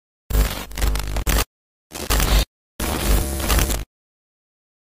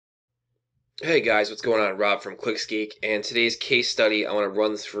Hey guys, what's going on? Rob from ClicksGeek, and today's case study I want to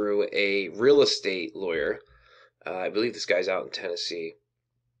run through a real estate lawyer. I believe this guy's out in Tennessee,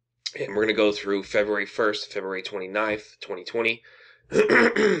 and we're going to go through February 1st, February 29th, 2020.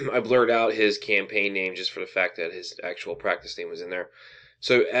 I blurred out his campaign name just for the fact that his actual practice name was in there.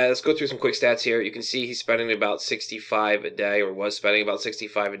 So let's go through some quick stats here. You can see he's spending about 65 a day, or was spending about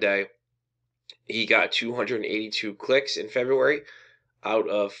 65 a day. He got 282 clicks in February out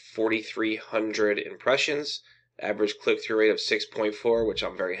of 4,300 impressions. Average click-through rate of 6.4, which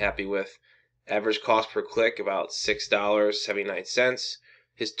I'm very happy with. Average cost per click about $6.79.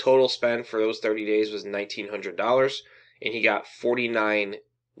 His total spend for those 30 days was $1,900, and he got 49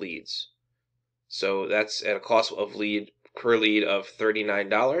 leads. So that's at a cost of lead per lead of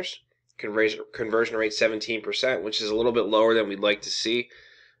 $39. Conversion rate 17%, which is a little bit lower than we'd like to see.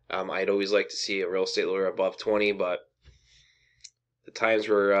 I'd always like to see a real estate lawyer above 20, but the times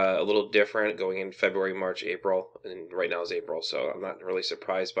were a little different going in February, March, April, and right now is April, so I'm not really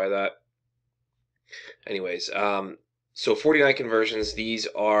surprised by that. Anyways, so 49 conversions. These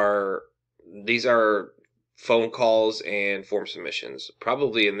are phone calls and form submissions.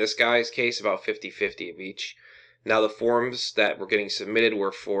 Probably in this guy's case, about 50-50 of each. Now the forms that were getting submitted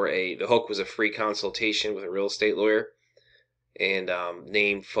were for the hook was a free consultation with a real estate lawyer, and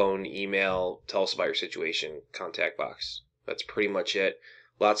name, phone, email, tell us about your situation, contact box. That's pretty much it.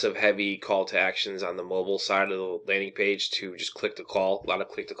 Lots of heavy call to actions on the mobile side of the landing page to just click to call. A lot of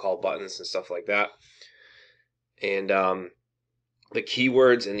click to call buttons and stuff like that. And the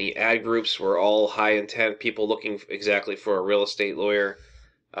keywords in the ad groups were all high intent. People looking exactly for a real estate lawyer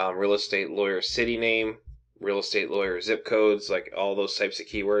city name, real estate lawyer zip codes, like all those types of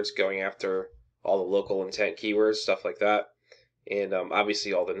keywords, going after all the local intent keywords, stuff like that. And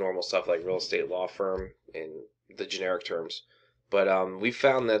obviously all the normal stuff like real estate law firm and the generic terms. But we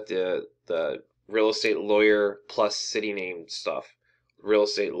found that the real estate lawyer plus city name stuff, real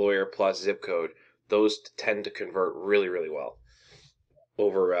estate lawyer plus zip code, those tend to convert really, really well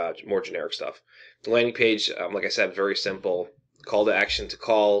over more generic stuff. The landing page, like I said, very simple. Call to action to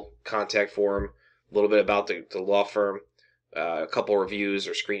call, contact form, a little bit about the law firm, a couple reviews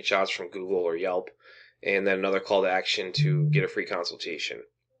or screenshots from Google or Yelp, and then another call to action to get a free consultation.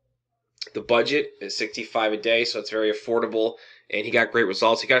 The budget is 65 a day, so it's very affordable, and he got great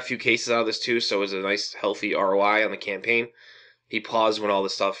results. He got a few cases out of this too, so it was a nice, healthy ROI on the campaign. He paused when all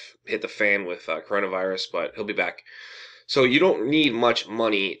this stuff hit the fan with coronavirus, but he'll be back. So you don't need much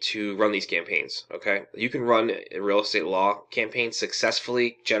money to run these campaigns, okay? You can run a real estate law campaign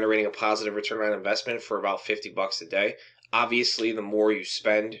successfully, generating a positive return on investment for about $50 a day. Obviously, the more you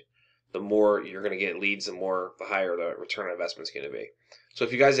spend, the more you're going to get leads, the higher the return on investment is going to be. So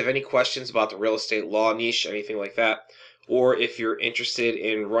if you guys have any questions about the real estate law niche, anything like that, or if you're interested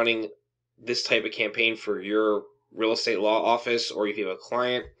in running this type of campaign for your real estate law office, or if you have a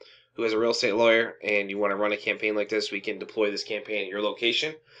client who has a real estate lawyer and you want to run a campaign like this, we can deploy this campaign at your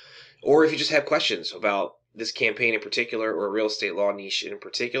location. Or if you just have questions about this campaign in particular or a real estate law niche in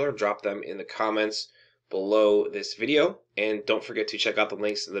particular, drop them in the comments below this video. And don't forget to check out the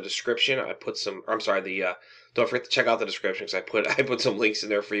links in the description. Don't forget to check out the description because I put some links in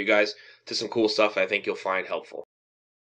there for you guys to some cool stuff I think you'll find helpful.